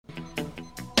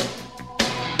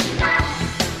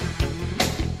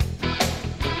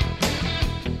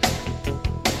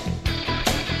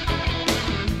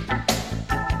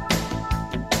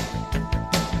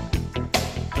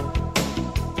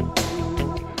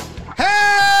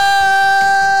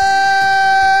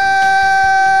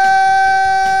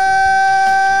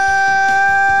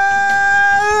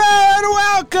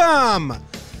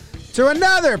to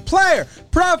another player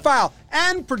profile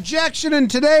and projection. And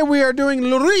today we are doing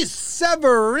Luis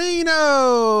Severino,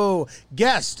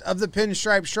 guest of the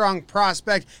Pinstripe Strong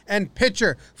prospect and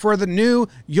pitcher for the New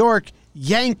York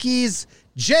Yankees.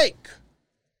 Jake,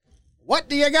 what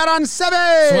do you got on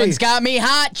Sevy? This one's got me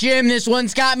hot, Jim.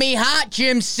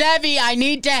 Sevy, I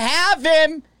need to have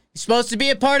him. He's supposed to be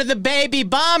a part of the baby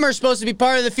bomber, supposed to be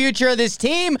part of the future of this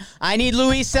team. I need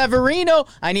Luis Severino.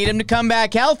 I need him to come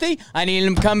back healthy. I need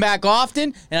him to come back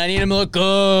often, and I need him to look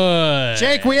good.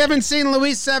 Jake, we haven't seen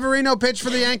Luis Severino pitch for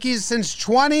the Yankees since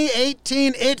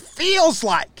 2018. It feels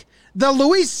like the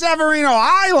Luis Severino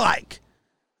I like.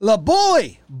 La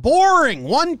Bully, boring,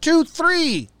 1, 2,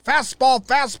 3.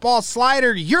 Fastball,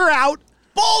 slider, you're out.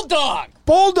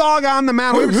 Bulldog on the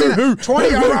mound. We haven't seen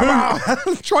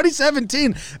that.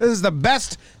 2017. This is the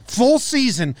best full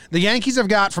season the Yankees have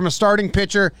got from a starting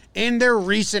pitcher in their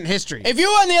recent history. If you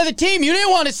were on the other team, you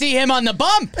didn't want to see him on the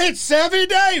bump. It's Sevy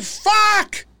Day.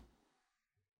 Fuck!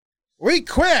 We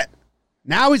quit.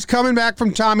 Now he's coming back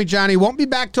from Tommy John. He won't be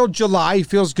back till July. He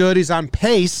feels good. He's on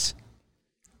pace.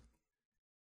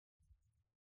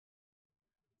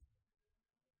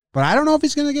 But I don't know if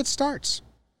he's going to get starts.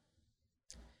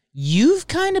 You've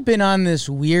kind of been on this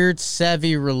weird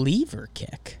Sevy reliever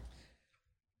kick.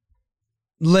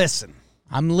 Listen.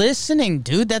 I'm listening,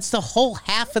 dude. That's the whole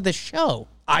half of the show.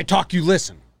 I talk, you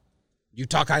listen. You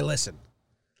talk, I listen.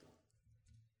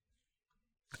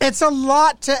 It's a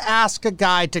lot to ask a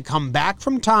guy to come back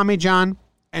from Tommy John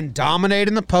and dominate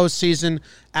in the postseason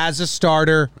as a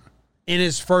starter in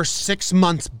his first 6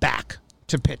 months back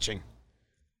to pitching.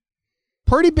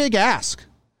 Pretty big ask.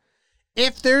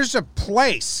 If there's a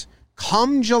place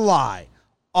come July,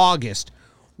 August,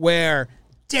 where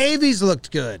Davies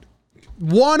looked good,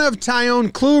 one of Tyone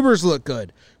Kluber's looked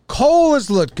good, Cole has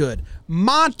looked good,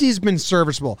 Monty's been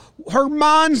serviceable,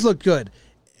 Herman's looked good,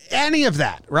 any of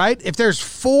that, right? If there's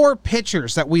 4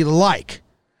 pitchers that we like,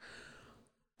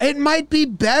 it might be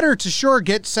better to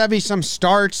get Sevy some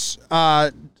starts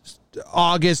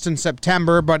August and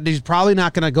September, but he's probably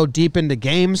not going to go deep into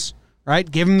games. Right?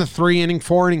 Give him the 3-inning,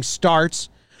 4-inning starts.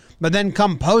 But then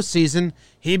come postseason,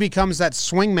 he becomes that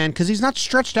swing man because he's not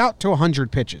stretched out to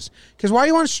 100 pitches. Because why do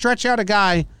you want to stretch out a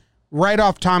guy right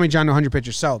off Tommy John to 100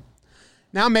 pitches? So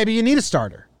now maybe you need a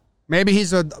starter. Maybe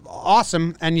he's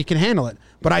awesome and you can handle it.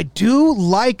 But I do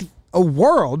like a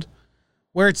world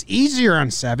where it's easier on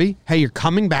Sevy. Hey, you're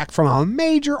coming back from a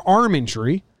major arm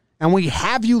injury and we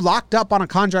have you locked up on a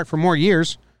contract for more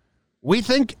years. We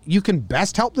think you can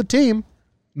best help the team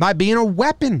by being a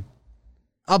weapon,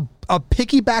 a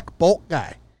piggyback bolt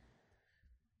guy.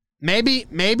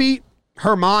 Maybe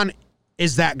Herman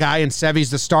is that guy and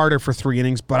Sevy's the starter for 3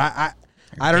 innings, but I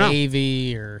don't know.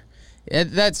 Davey or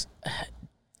that's.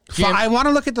 Jim, I want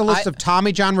to look at the list of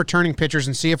Tommy John returning pitchers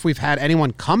and see if we've had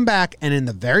anyone come back and in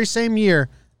the very same year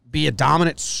be a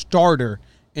dominant starter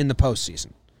in the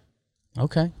postseason.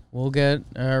 Okay, we'll get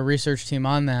a research team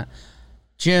on that.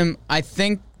 Jim, I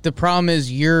think the problem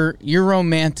is you're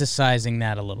romanticizing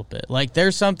that a little bit. Like,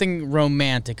 there's something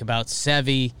romantic about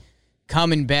Sevy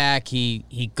coming back.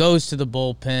 He goes to the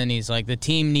bullpen. He's like, the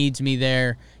team needs me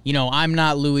there. You know, I'm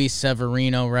not Luis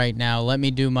Severino right now. Let me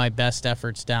do my best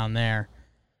efforts down there.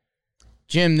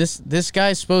 Jim, this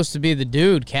guy's supposed to be the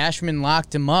dude. Cashman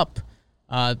locked him up.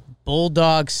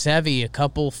 Bulldog Sevy, a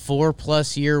couple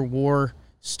 4+ year WAR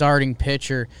starting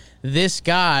pitcher. This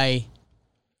guy,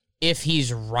 if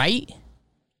he's right,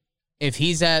 if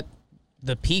he's at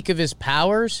the peak of his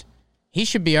powers, he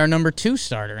should be our number 2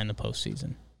 starter in the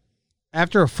postseason.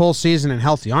 After a full season and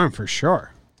healthy arm, for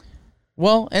sure.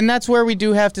 Well, and that's where we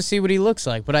do have to see what he looks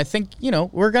like. But I think,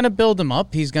 we're going to build him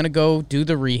up. He's going to go do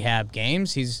the rehab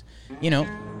games. He's,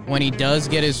 when he does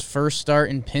get his first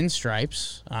start in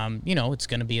pinstripes, it's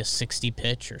going to be a 60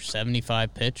 pitch or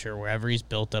 75 pitch or wherever he's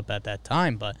built up at that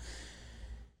time. But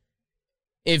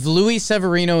if Luis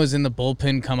Severino is in the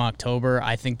bullpen come October,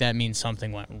 I think that means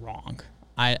something went wrong.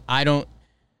 I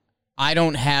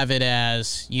don't have it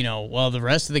as, the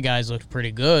rest of the guys looked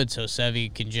pretty good, so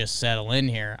Sevy can just settle in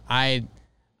here. I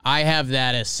have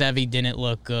that as Sevy didn't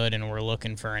look good and we're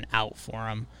looking for an out for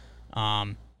him.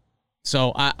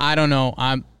 So I don't know.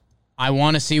 I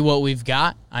want to see what we've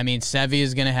got. I mean, Sevy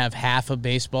is going to have half a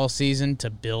baseball season to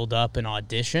build up an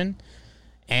audition,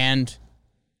 and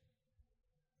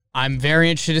I'm very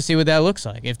interested to see what that looks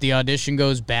like. If the audition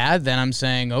goes bad, then I'm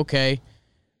saying, okay,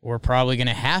 we're probably going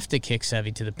to have to kick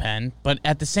Sevy to the pen. But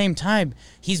at the same time,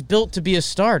 he's built to be a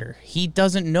starter. He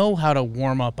doesn't know how to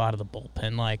warm up out of the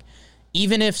bullpen. Like,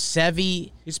 even if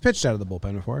Sevy... He's pitched out of the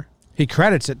bullpen before. He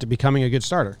credits it to becoming a good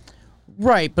starter.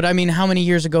 Right, but I mean, how many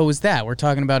years ago was that? We're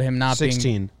talking about him not 16.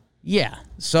 being... Yeah.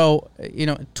 So,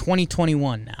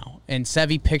 2021 now, and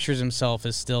Sevy pictures himself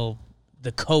as still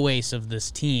the co-ace of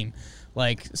this team.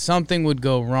 Like, something would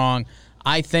go wrong.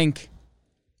 I think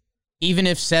even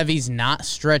if Sevy's not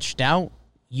stretched out,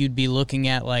 you'd be looking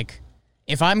at, like,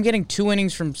 if I'm getting 2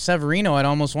 innings from Severino, I'd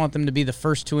almost want them to be the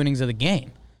first 2 innings of the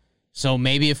game. So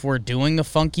maybe if we're doing the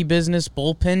funky business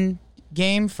bullpen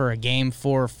game for a game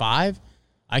 4 or 5,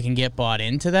 I can get bought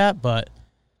into that, but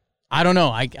I don't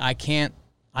know. I can't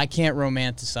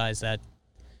romanticize that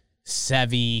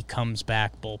Sevy comes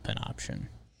back bullpen option.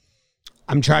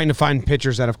 I'm trying to find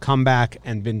pitchers that have come back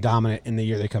and been dominant in the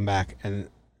year they come back, and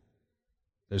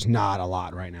there's not a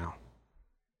lot right now.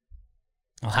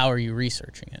 Well, how are you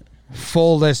researching it?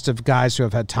 Full list of guys who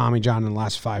have had Tommy John in the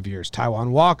last 5 years.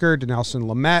 Taijuan Walker, Dinelson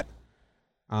Lamet.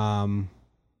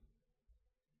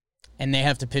 And they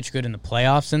have to pitch good in the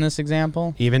playoffs in this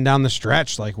example? Even down the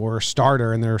stretch, like we're a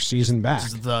starter in their season back.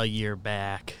 This is the year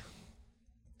back.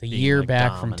 The year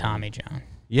back dominant. from Tommy John.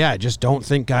 Yeah, I just don't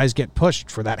think guys get pushed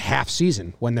for that half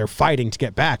season when they're fighting to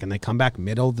get back, and they come back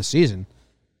middle of the season.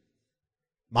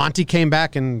 Monty came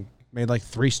back and made like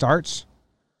 3 starts,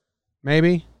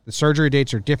 maybe. The surgery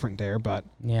dates are different there, but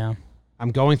yeah,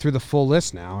 I'm going through the full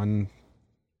list now, and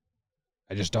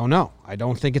I just don't know. I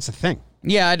don't think it's a thing.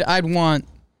 Yeah, I'd want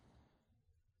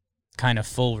kind of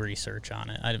full research on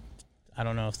it. I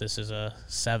don't know if this is a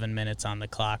 7 minutes on the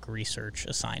clock research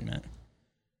assignment.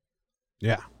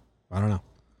 Yeah, I don't know.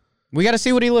 We got to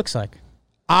see what he looks like.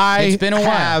 It's been a while.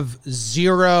 have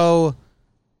zero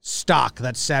stock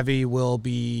that Sevy will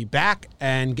be back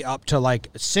and get up to like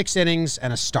 6 innings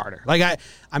and a starter. Like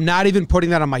I'm not even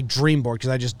putting that on my dream board because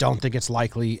I just don't think it's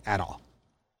likely at all.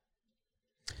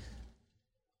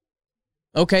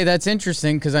 Okay, that's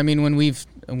interesting because I mean when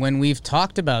we've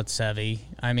talked about Sevy,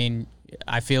 I mean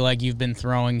I feel like you've been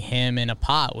throwing him in a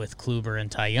pot with Kluber and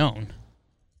Tyone.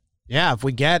 Yeah, if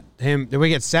we get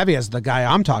Sevy as the guy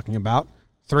I'm talking about,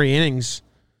 3 innings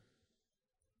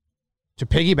to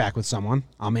piggyback with someone,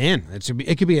 I'm in.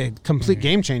 It could be a complete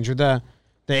game changer. The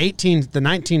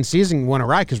 19 season went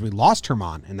awry because we lost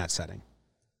Herman in that setting.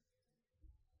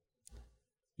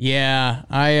 Yeah,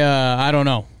 I don't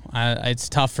know. It's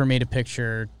tough for me to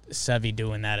picture Sevy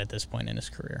doing that at this point in his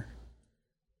career.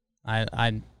 They're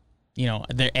going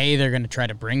to try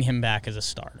to bring him back as a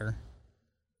starter.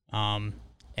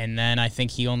 And then I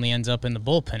think he only ends up in the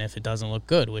bullpen if it doesn't look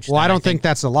good. I don't think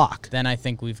that's a lock. Then I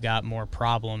think we've got more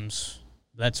problems.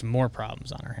 That's more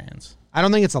problems on our hands. I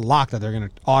don't think it's a lock that they're going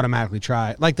to automatically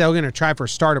try. Like, they're going to try for a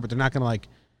starter, but they're not going to,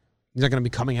 he's not going to be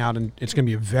coming out, and it's going to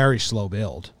be a very slow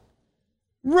build.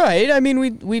 Right. I mean,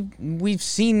 we've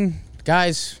seen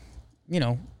guys,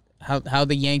 how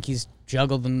the Yankees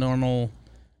juggle the normal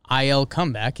IL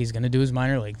comeback. He's going to do his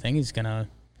minor league thing. He's going to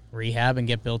rehab and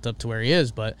get built up to where he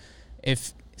is. But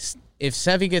if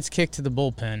Sevy gets kicked to the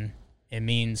bullpen, it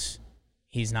means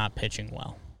he's not pitching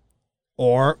well.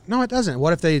 Or, no, it doesn't.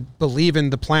 What if they believe in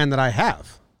the plan that I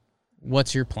have?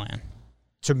 What's your plan?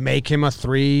 To make him a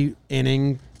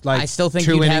 3-inning, I still think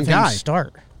 2-inning you'd have guy. him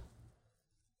start.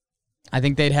 I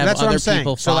think they'd have That's other what I'm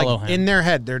people saying. follow so, him. In their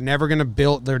head, they're never going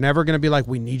to be like,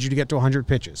 we need you to get to 100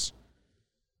 pitches.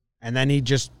 And then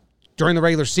during the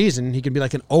regular season, he can be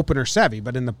like an opener Sevy,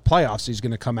 but in the playoffs, he's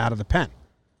going to come out of the pen.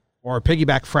 Or a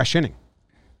piggyback fresh inning.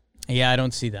 Yeah, I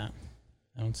don't see that.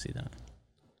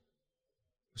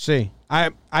 See,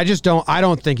 I just don't. I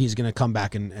don't think he's going to come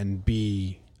back and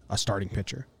be a starting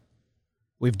pitcher.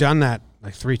 We've done that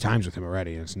like 3 times with him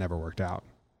already, and it's never worked out.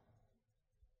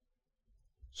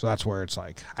 So that's where it's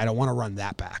like, I don't want to run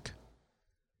that back.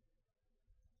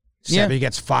 Sevy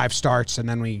gets 5 starts, and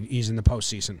then he's in the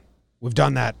postseason. We've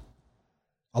done that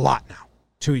a lot now.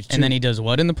 And then he does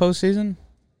what in the postseason?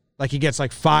 Like he gets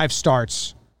like 5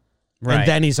 starts, right, and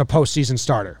then he's a postseason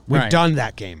starter. We've Right. done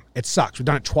that game. It sucks. We've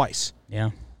done it twice. Yeah.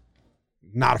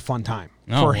 Not a fun time.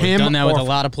 No, for we've him done that with or a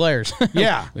lot of players.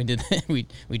 Yeah. we did. We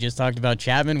just talked about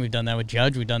Chapman. We've done that with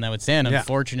Judge. We've done that with Sand. Yeah.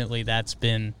 Unfortunately, that's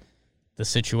been the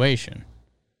situation.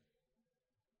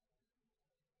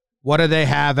 What do they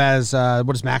have as, what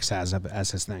does Max has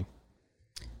as his thing?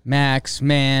 Max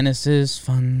Manus'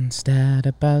 fun stat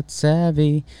about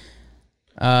Sevy.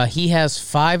 He has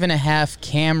 5.5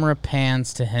 camera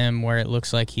pans to him where it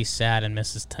looks like he's sad and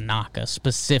misses Tanaka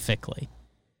specifically.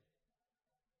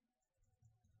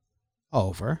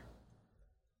 Over.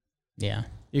 Yeah.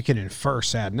 You can infer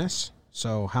sadness.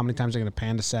 So how many times are they going to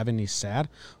pan to 7? He's sad.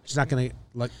 He's not going to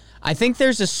like. I think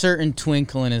there's a certain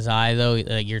twinkle in his eye, though,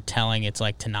 that you're telling it's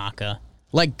like Tanaka.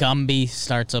 Like Gumby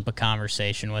starts up a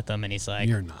conversation with him, and he's like,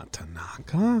 You're not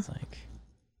Tanaka. It's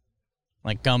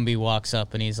like Gumby walks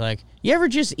up, and he's like, you ever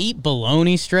just eat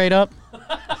bologna straight up?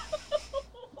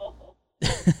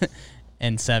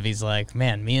 And Sevy's like,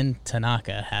 man, me and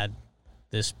Tanaka had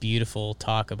this beautiful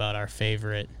talk about our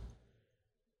favorite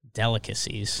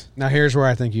delicacies. Now, here's where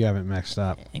I think you have it mixed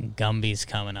up. And Gumby's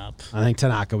coming up. I think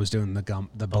Tanaka was doing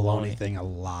the bologna thing a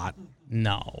lot.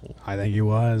 No. I think he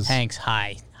was. Hank's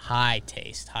high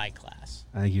taste, high class.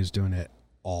 I think he was doing it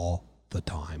all the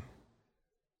time.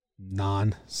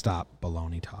 Non-stop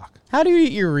bologna talk. How do you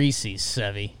eat your Reese's,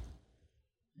 Sevy?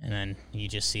 And then you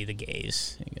just see the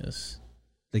gaze. He goes,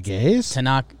 the gaze?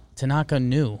 Tanaka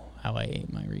knew how I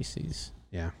ate my Reese's.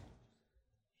 Yeah.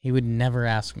 He would never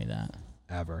ask me that.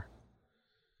 Ever.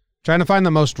 Trying to find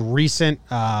the most recent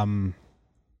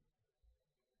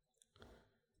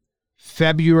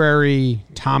February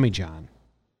Tommy John.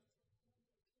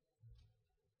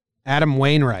 Adam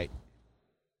Wainwright.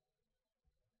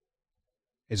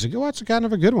 It's kind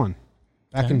of a good one.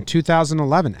 Back in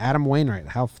 2011, Adam Wainwright.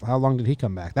 How long did he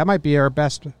come back? That might be our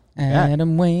best bet.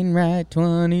 Adam Wainwright,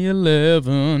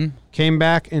 2011. Came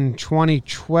back in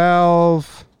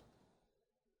 2012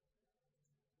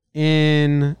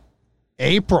 in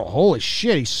April. Holy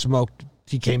shit, he smoked.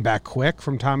 He came back quick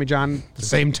from Tommy John the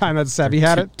same time that Sevy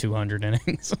had it. 200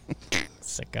 innings.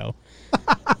 Sicko.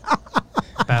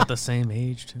 About the same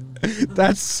age, too.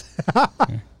 That's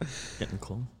Getting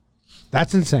close.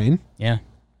 That's insane. Yeah.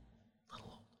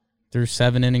 Threw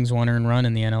 7 innings, 1 earned run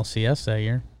in the NLCS that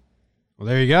year. Well,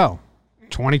 there you go.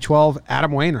 2012,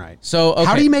 Adam Wainwright. So, okay.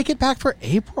 How do you make it back for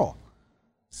April?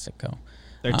 Sicko.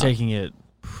 They're taking it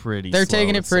pretty They're slow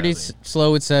taking it with pretty Sevy.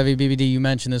 slow with Sevy. BBD, you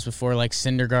mentioned this before, like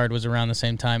Syndergaard was around the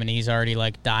same time, and he's already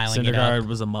like dialing it up. Syndergaard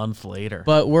was a month later.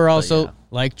 But we're also, yeah.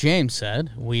 like James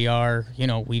said, we are,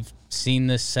 we've seen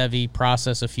this Sevy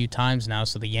process a few times now,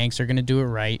 so the Yanks are going to do it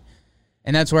right.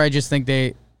 And that's where I just think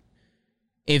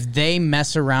if they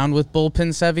mess around with bullpen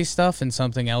Sevy stuff and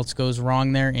something else goes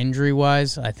wrong there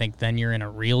injury-wise, I think then you're in a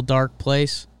real dark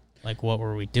place. Like, what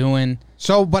were we doing?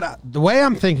 So, but the way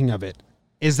I'm thinking of it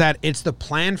is that it's the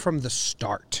plan from the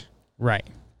start. Right.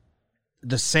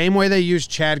 The same way they used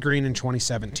Chad Green in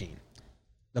 2017.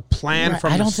 The plan Right.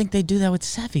 from I don't think they do that with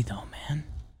Sevy, though, man.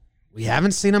 we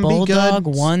haven't seen him Bulldog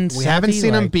be good. won We haven't Sevy,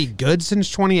 seen him like- be good since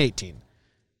 2018.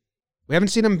 We haven't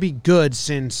seen him be good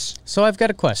since So I've got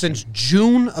a question.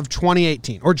 June of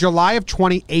 2018 or July of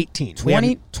 2018.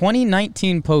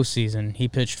 2019 postseason, he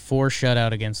pitched 4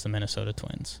 shutout against the Minnesota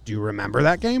Twins. Do you remember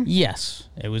that game? Yes,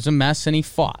 it was a mess, and he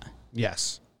fought.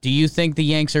 Yes. Do you think the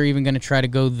Yanks are even going to try to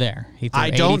go there? He threw I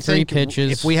don't 83 think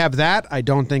pitches. if we have that, I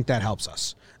don't think that helps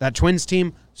us. That Twins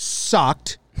team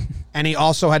sucked, and he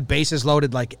also had bases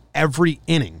loaded like every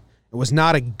inning. It was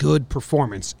not a good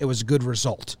performance. It was a good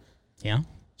result. Yeah.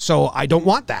 So I don't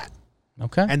want that.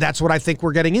 Okay. And that's what I think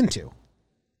we're getting into.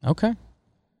 Okay.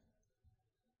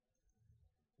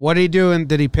 What did he do? And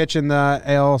did he pitch in the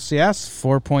ALCS?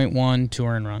 4.1, 2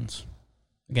 earned runs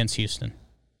against Houston.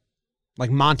 Like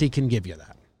Monty can give you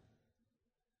that.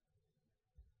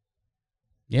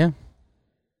 Yeah.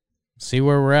 See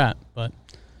where we're at, but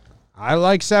I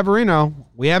like Severino.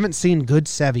 We haven't seen good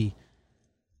Sevy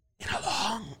in a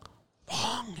long,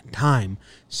 long time.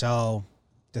 So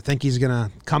to think he's going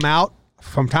to come out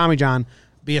from Tommy John,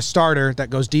 be a starter that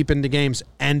goes deep into games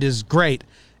and is great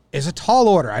is a tall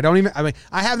order.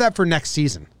 I have that for next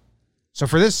season. So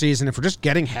for this season, if we're just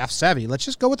getting half Sevy, let's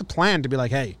just go with the plan to be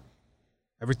like, hey,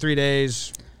 every 3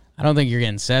 days. I don't think you're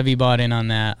getting Sevy bought in on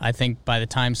that. I think by the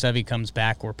time Sevy comes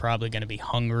back, we're probably going to be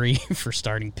hungry for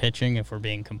starting pitching, if we're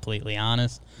being completely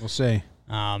honest. We'll see.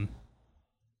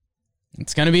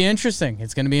 It's going to be interesting.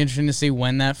 It's going to be interesting to see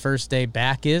when that first day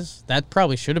back is. That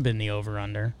probably should have been the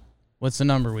over-under. What's the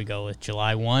number we go with?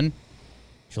 July 1?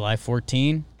 July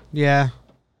 14? Yeah.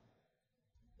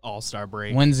 All-Star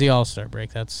break. When's the All-Star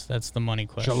break? That's the money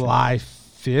question. July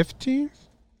 15th?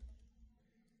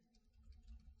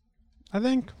 I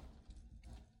think.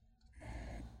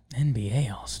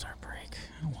 NBA All-Star break.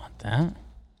 I don't want that.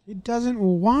 He doesn't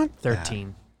want that.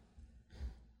 13.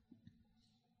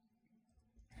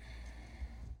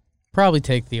 Probably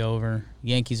take the over.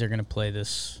 Yankees are going to play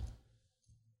this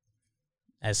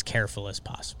as careful as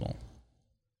possible.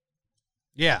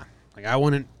 Yeah. Like, I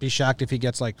wouldn't be shocked if he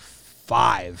gets like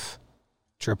 5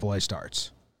 AAA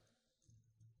starts,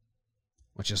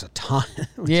 which is a ton.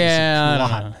 Yeah,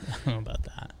 I don't know about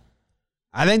that.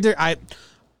 I think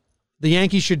the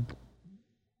Yankees should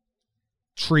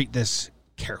treat this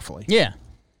carefully. Yeah,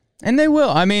 and they will.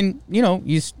 I mean,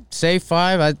 you say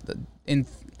 5.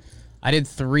 I did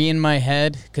 3 in my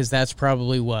head because that's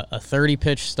probably what, a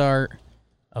 30-pitch start,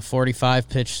 a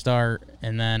 45-pitch start,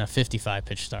 and then a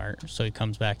 55-pitch start. So he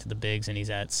comes back to the bigs and he's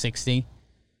at 60.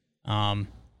 And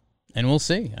we'll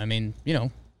see. I mean,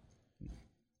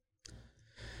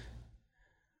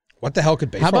 What the hell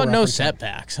could baseball How about no reference have?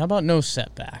 setbacks? How about no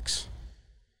setbacks?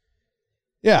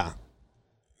 Yeah.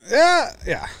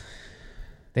 Yeah.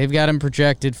 They've got him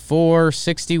projected for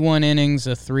 61 innings,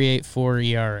 a 3.84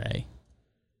 ERA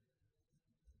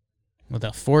with a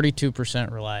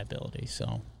 42% reliability.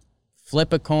 So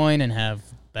flip a coin and have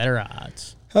better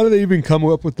odds. How do they even come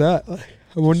up with that?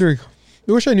 I'm wondering.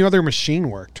 I wish I knew how their machine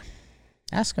worked.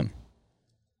 Ask them.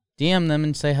 DM them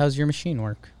and say, how's your machine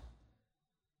work?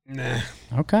 Nah.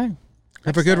 Okay. I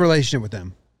have a good relationship with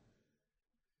them.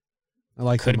 I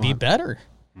like Could them be a lot. better.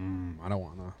 I don't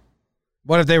want to.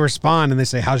 What if they respond and they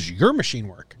say, how's your machine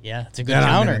work? Yeah, it's a good Then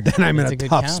counter. I'm in It's a good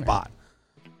tough counter. spot.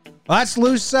 Well, that's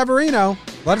Luis Severino.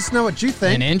 Let us know what you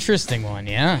think. An interesting one,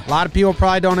 yeah. A lot of people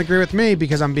probably don't agree with me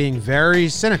because I'm being very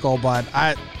cynical, but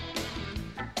I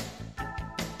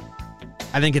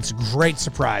think it's a great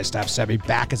surprise to have Sebi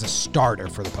back as a starter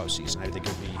for the postseason. I think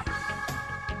it would be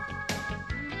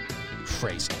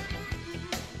crazy.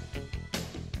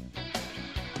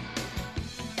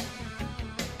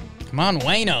 Come on,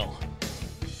 Wayno.